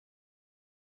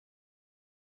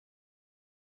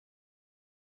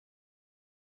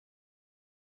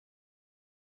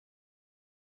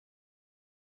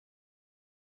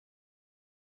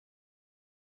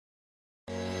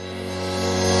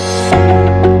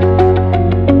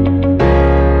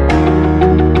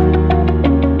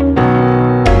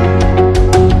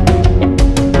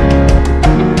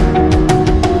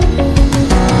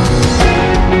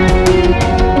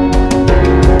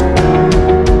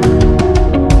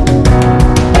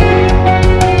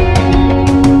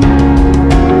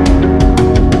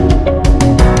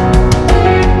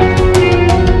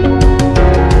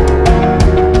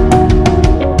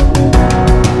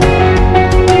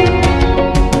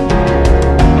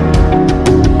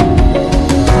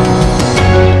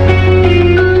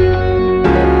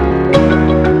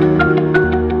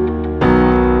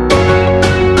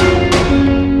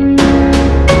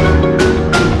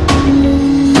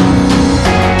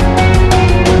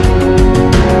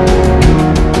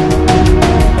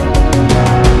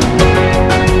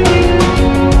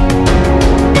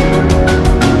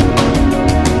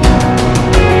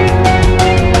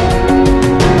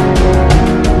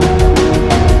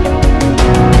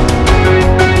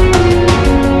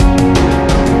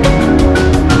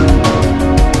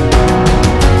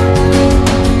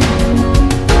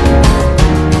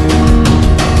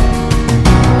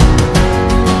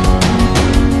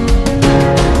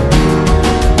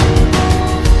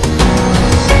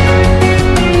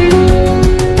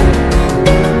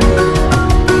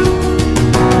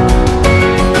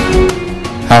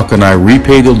can I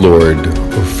repay the Lord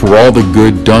for all the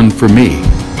good done for me?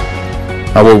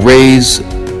 I will raise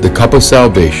the cup of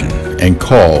salvation and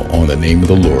call on the name of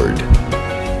the Lord.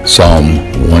 Psalm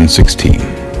 116.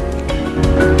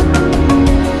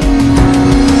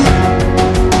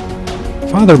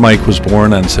 Father Mike was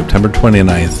born on September 29,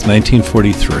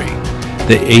 1943,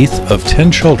 the eighth of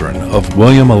 10 children of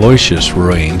William Aloysius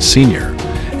Ruane Sr.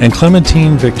 and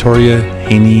Clementine Victoria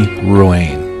Haney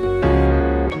Ruane.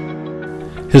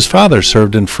 His father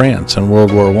served in France in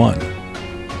World War I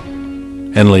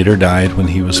and later died when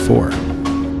he was 4.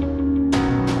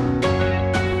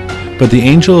 But the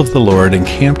angel of the Lord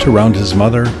encamped around his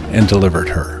mother and delivered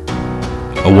her.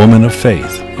 A woman of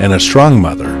faith and a strong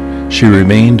mother, she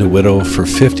remained a widow for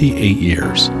 58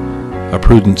 years, a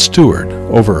prudent steward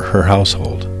over her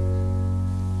household.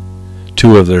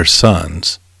 2 of their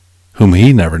sons, whom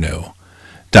he never knew,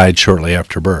 died shortly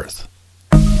after birth.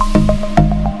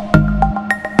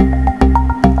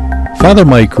 Father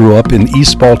Mike grew up in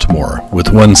East Baltimore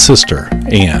with 1 sister,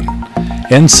 Anne,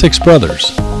 and 6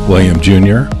 brothers, William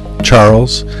Jr.,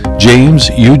 Charles, James,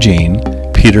 Eugene,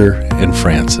 Peter, and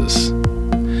Francis.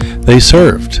 They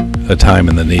served a time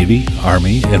in the Navy,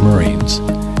 Army, and Marines,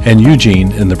 and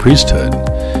Eugene in the priesthood,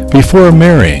 before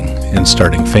marrying and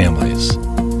starting families.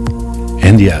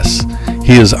 And yes,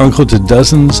 he is uncle to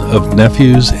dozens of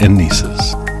nephews and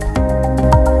nieces.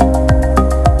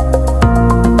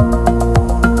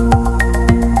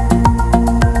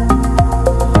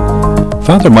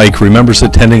 Father Mike remembers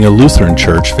attending a Lutheran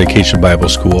church vacation Bible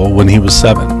school when he was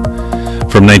 7.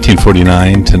 From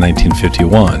 1949 to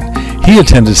 1951, he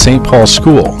attended St. Paul's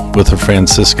School with the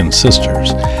Franciscan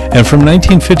sisters, and from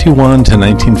 1951 to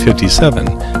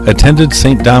 1957, attended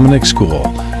St. Dominic's School,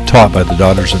 taught by the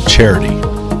Daughters of Charity.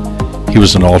 He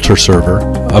was an altar server,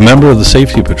 a member of the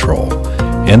Safety Patrol,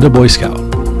 and a Boy Scout.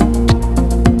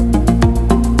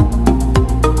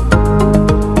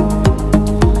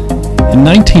 In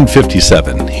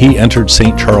 1957, he entered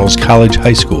St. Charles College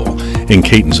High School in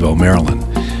Catonsville, Maryland,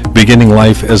 beginning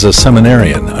life as a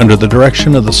seminarian under the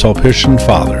direction of the Sulpician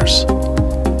Fathers.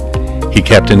 He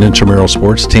captained intramural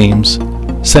sports teams,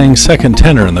 sang second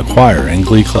tenor in the choir and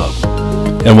glee club,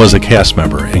 and was a cast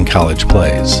member in college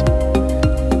plays.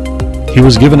 He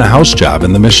was given a house job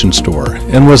in the mission store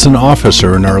and was an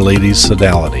officer in Our Lady's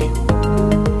Sodality.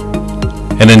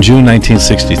 And in June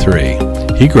 1963,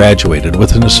 he graduated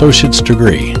with an associate's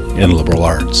degree in liberal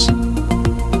arts.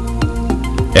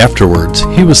 Afterwards,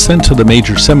 he was sent to the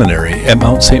major seminary at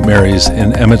Mount St. Mary's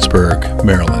in Emmitsburg,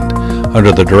 Maryland,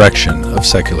 under the direction of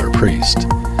secular priest,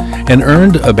 and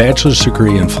earned a bachelor's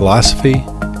degree in philosophy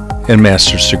and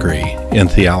master's degree in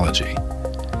theology.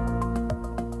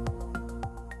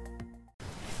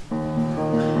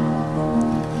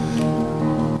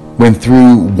 When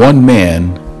through one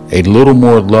man a little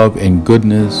more love and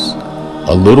goodness,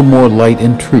 a little more light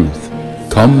and truth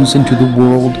comes into the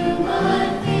world,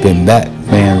 then that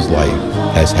man's life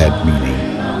has had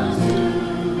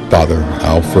meaning. Father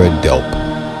Alfred Delp.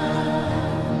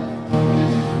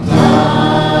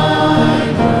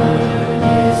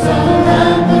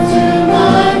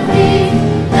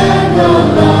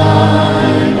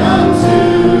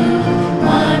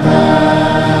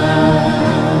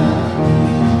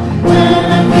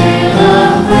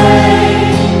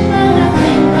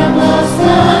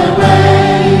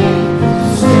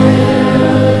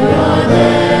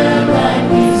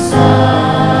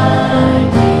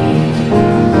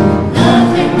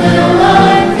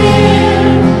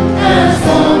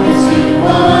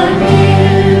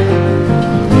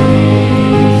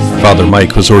 Father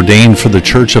Mike was ordained for the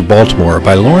Church of Baltimore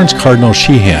by Lawrence Cardinal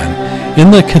Sheehan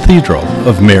in the Cathedral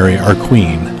of Mary Our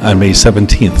Queen on May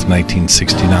 17,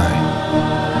 1969.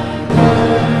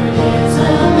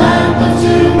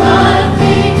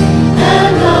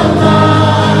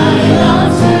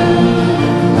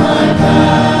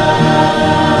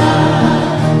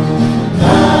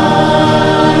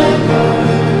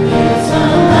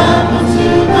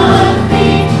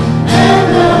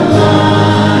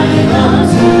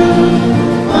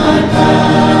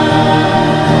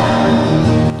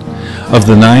 Of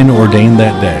the 9 ordained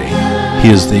that day,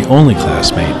 he is the only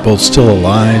classmate both still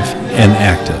alive and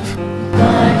active.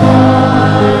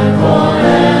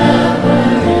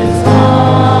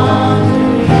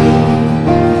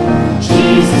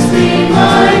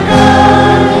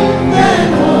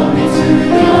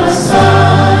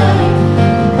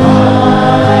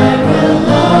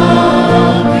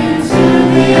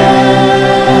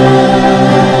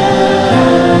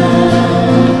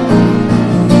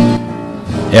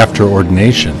 After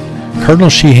ordination, Cardinal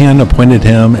Sheehan appointed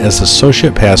him as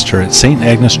associate pastor at St.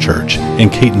 Agnes Church in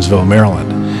Catonsville,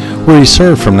 Maryland, where he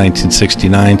served from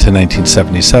 1969 to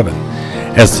 1977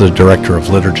 as the Director of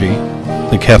Liturgy,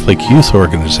 the Catholic Youth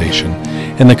Organization,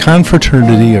 and the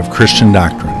Confraternity of Christian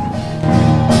Doctrine.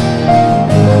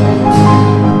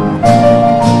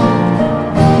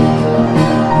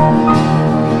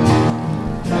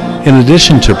 In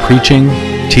addition to preaching,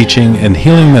 teaching, and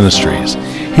healing ministries,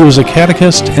 he was a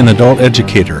catechist and adult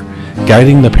educator,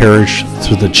 guiding the parish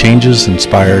through the changes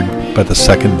inspired by the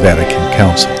Second Vatican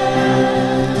Council.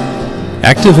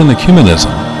 Active in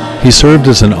ecumenism, he served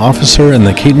as an officer in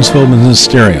the Catonsville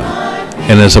Ministerium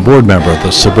and as a board member of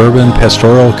the Suburban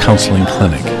Pastoral Counseling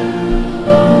Clinic.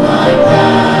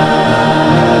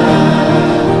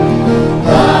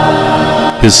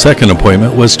 His second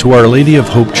appointment was to Our Lady of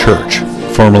Hope Church,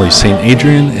 formerly St.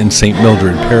 Adrian and St.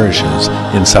 Mildred parishes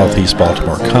in southeast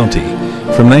Baltimore County,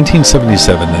 from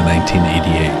 1977 to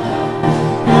 1988.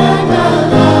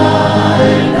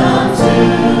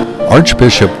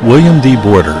 Archbishop William D.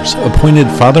 Borders appointed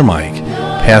Father Mike,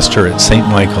 pastor at St.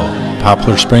 Michael,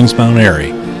 Poplar Springs, Mount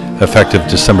Airy, effective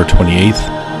December 28,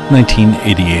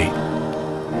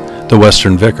 1988. The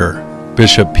Western Vicar,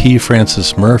 Bishop P.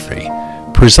 Francis Murphy,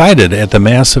 presided at the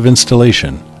Mass of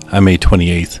Installation on May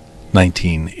 28,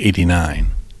 1989.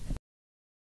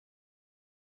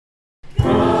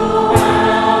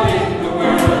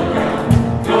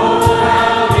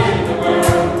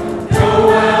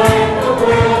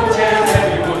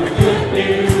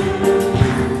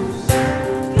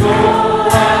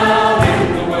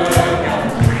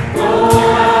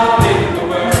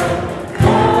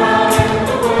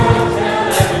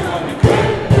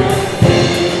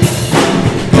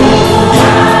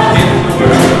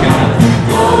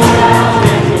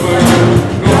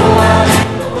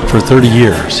 For 30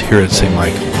 years here at St.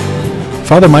 Michael,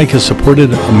 Father Mike has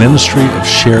supported a ministry of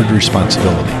shared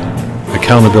responsibility,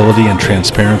 accountability and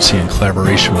transparency in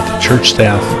collaboration with the church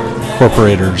staff,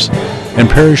 corporators, and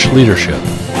parish leadership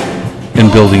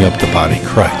in building up the body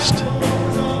Christ.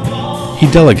 He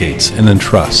delegates and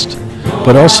entrusts,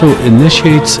 but also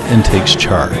initiates and takes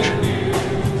charge.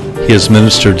 He has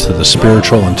ministered to the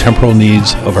spiritual and temporal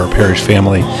needs of our parish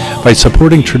family by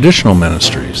supporting traditional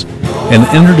ministries and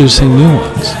introducing new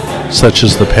ones, such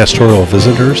as the pastoral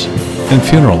visitors and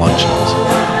funeral luncheons.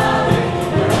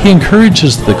 He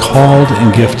encourages the called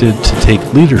and gifted to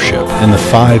take leadership in the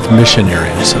 5 mission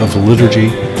areas of liturgy,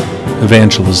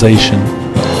 evangelization,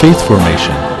 faith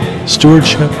formation,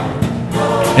 stewardship,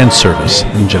 and service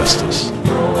and justice.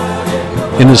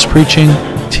 In his preaching,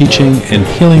 teaching, and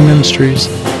healing ministries,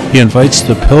 he invites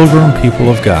the pilgrim people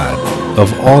of God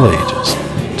of all ages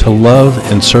to love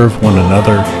and serve one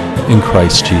another in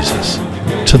Christ Jesus,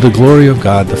 to the glory of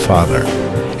God the Father,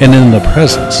 and in the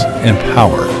presence and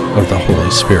power of the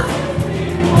Holy Spirit.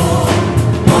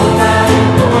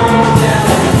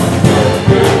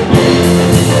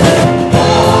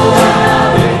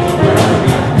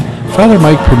 Father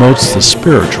Mike promotes the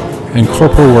spiritual and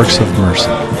corporal works of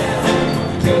mercy.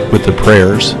 With the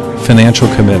prayers, financial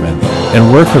commitment,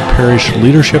 and work of parish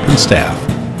leadership and staff,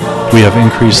 we have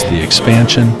increased the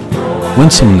expansion,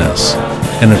 winsomeness,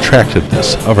 and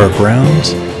attractiveness of our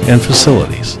grounds and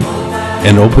facilities,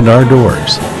 and opened our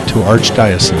doors to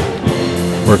archdiocesan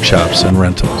workshops and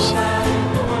rentals.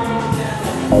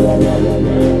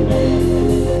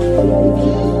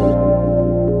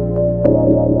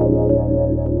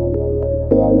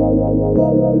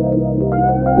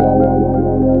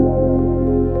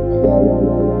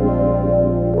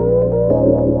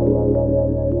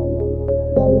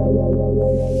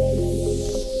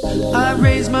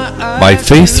 By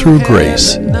faith through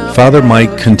grace, Father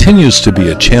Mike continues to be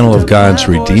a channel of God's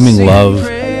redeeming love,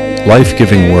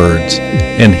 life-giving words,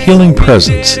 and healing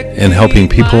presence in helping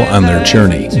people on their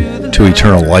journey to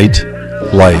eternal light,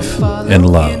 life, and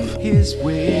love. I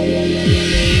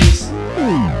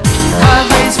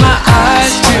raise my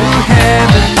eyes to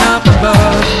heaven up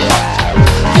above,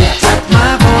 lift up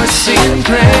my voice in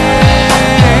praise.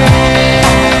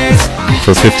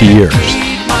 For 50 years,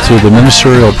 through the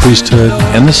ministerial priesthood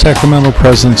and the sacramental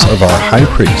presence of our high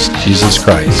priest, Jesus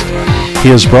Christ, he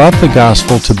has brought the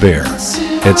gospel to bear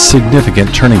at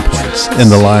significant turning points in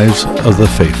the lives of the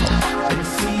faithful,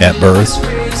 at birth,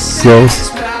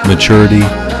 growth, maturity,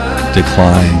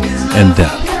 decline, and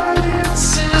death.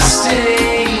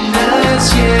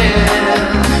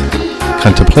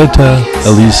 Contemplata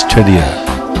elis tredia.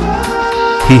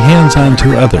 He hands on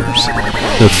to others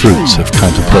the fruits of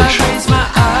contemplation.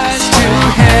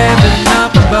 Heaven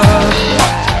up above,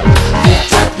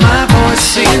 lift up my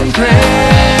voice in praise.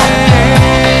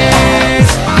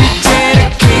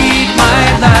 Dedicate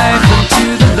my life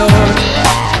unto the Lord,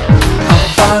 I'll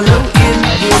follow in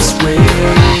His way.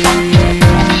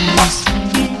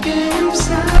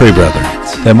 Pray, brethren,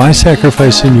 that my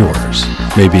sacrifice and yours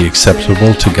may be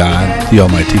acceptable to God, the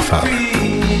Almighty Father.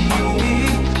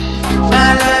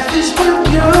 My life is but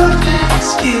your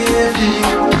thanksgiving.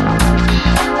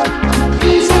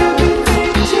 He's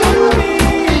everything to me.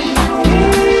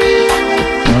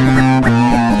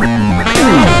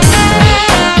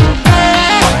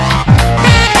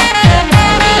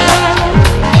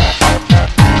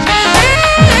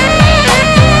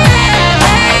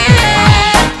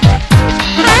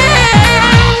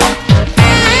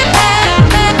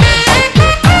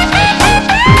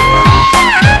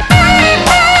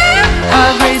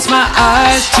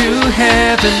 To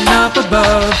heaven up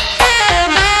above,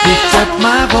 lift up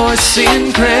my voice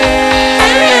in praise,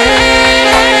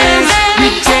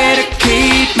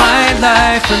 rededicate my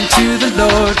life unto the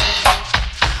Lord,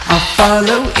 I'll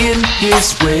follow in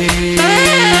His way.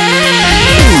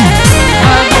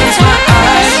 I raise my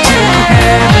eyes to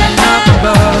heaven up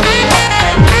above,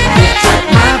 lift up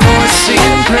my voice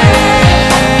in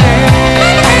praise,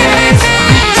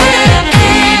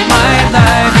 rededicate my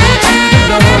life unto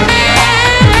the Lord,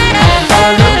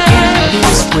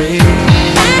 ways.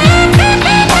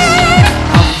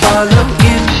 I'll follow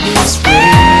in His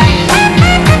ways.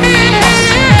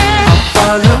 I'll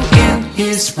follow in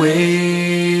His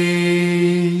ways.